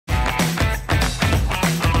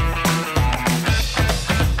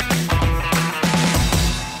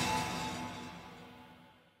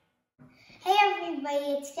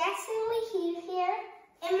it's Jackson Lahue here,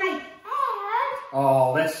 and my dad.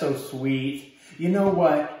 Oh, that's so sweet. You know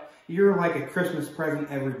what? You're like a Christmas present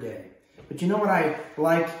every day. But you know what I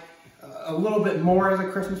like a little bit more as a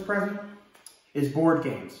Christmas present? Is board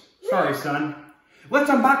games. Sorry, son. Let's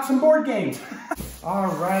unbox some board games. All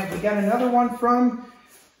right, we got another one from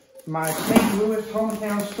my St. Louis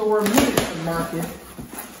hometown store, Miniature Market.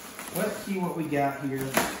 Let's see what we got here.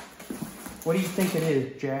 What do you think it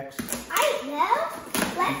is, Jax? I don't know.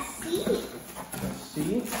 Let's see. Let's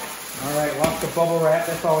see. All right, lots of bubble wrap.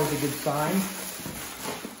 That's always a good sign.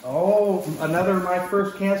 Oh, another My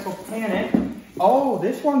First Cancel Panic. Oh,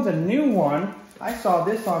 this one's a new one. I saw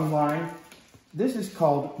this online. This is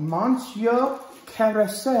called Monsieur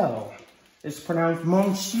Carousel. It's pronounced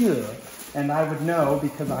Monsieur, and I would know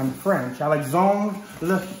because I'm French. Alexandre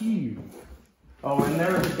Lahue. Oh, and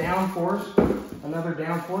there's a downforce. Another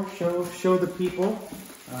downforce. Show the people.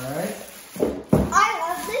 All right. I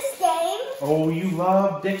love this game. Oh, you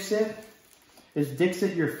love Dixit? Is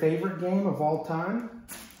Dixit your favorite game of all time?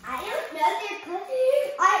 I don't know. They're good.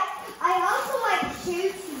 I also like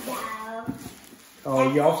Sushi Go.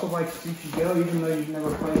 Oh, you also like Sushi Go, even though you've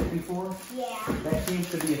never played it before? Yeah. That seems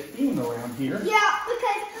to be a theme around here. Yeah,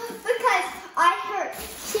 because I heard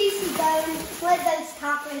Sushi Go with those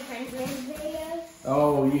top 100 videos.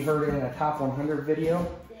 Oh, you heard it in a top 100 video?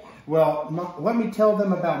 Yeah. Well, let me tell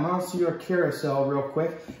them about Monsieur Carousel real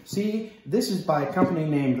quick. See, this is by a company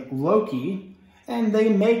named Loki, and they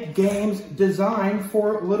make games designed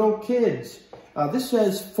for little kids. This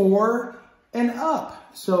says 4 and up.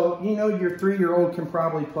 So, you know, your 3-year-old can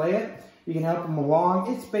probably play it. You can help them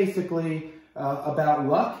along. It's basically about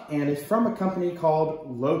luck, and it's from a company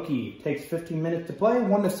called Loki. It takes 15 minutes to play,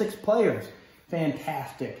 1 to 6 players.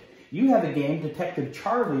 Fantastic. You have a game, Detective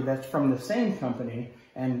Charlie, that's from the same company,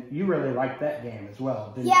 and you really liked that game as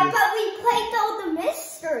well, didn't you? Yeah, but we played all the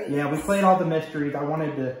mysteries. Yeah, we played all the mysteries. I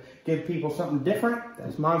wanted to give people something different.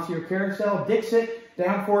 That's Monsieur Carousel, Dixit,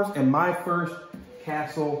 Downforce, and My First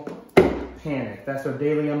Castle Panic. That's our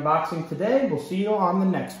daily unboxing today. We'll see you on the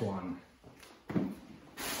next one.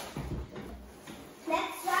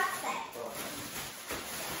 Let's watch that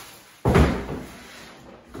one.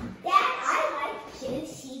 Dad, I like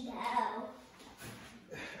Sushi Go.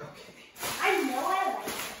 Okay. I know I like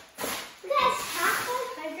it. Because top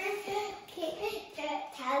 100 can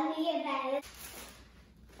tell me about it.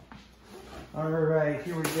 All right,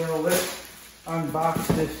 here we go. Let's unbox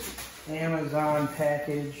this Amazon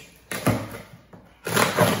package.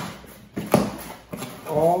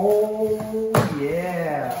 Oh,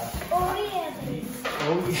 yeah. Oh, yeah, baby.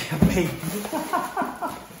 Oh, yeah, baby.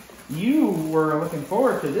 You were looking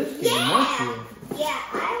forward to this game, weren't you? Yeah,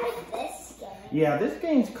 I like this game. Yeah, this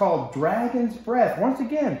game's called Dragon's Breath. Once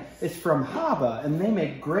again, it's from Haba, and they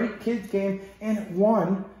make great kids game, and it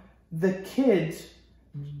won the Kids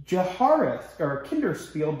Jaharis, or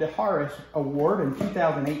Kinderspiel Jaharis Award in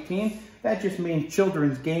 2018. That just means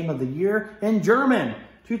Children's Game of the Year in German.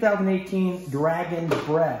 2018 Dragon's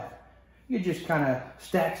Breath. You just kind of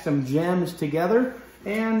stack some gems together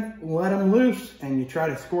and let them loose, and you try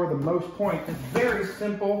to score the most points. It's very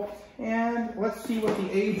simple, and let's see what the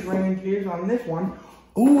age range is on this one.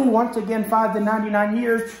 Ooh, once again, 5 to 99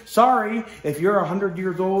 years. Sorry, if you're 100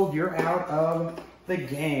 years old, you're out of the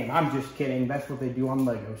game. I'm just kidding. That's what they do on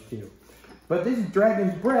Legos too. But this is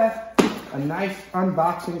Dragon's Breath, a nice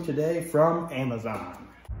unboxing today from Amazon.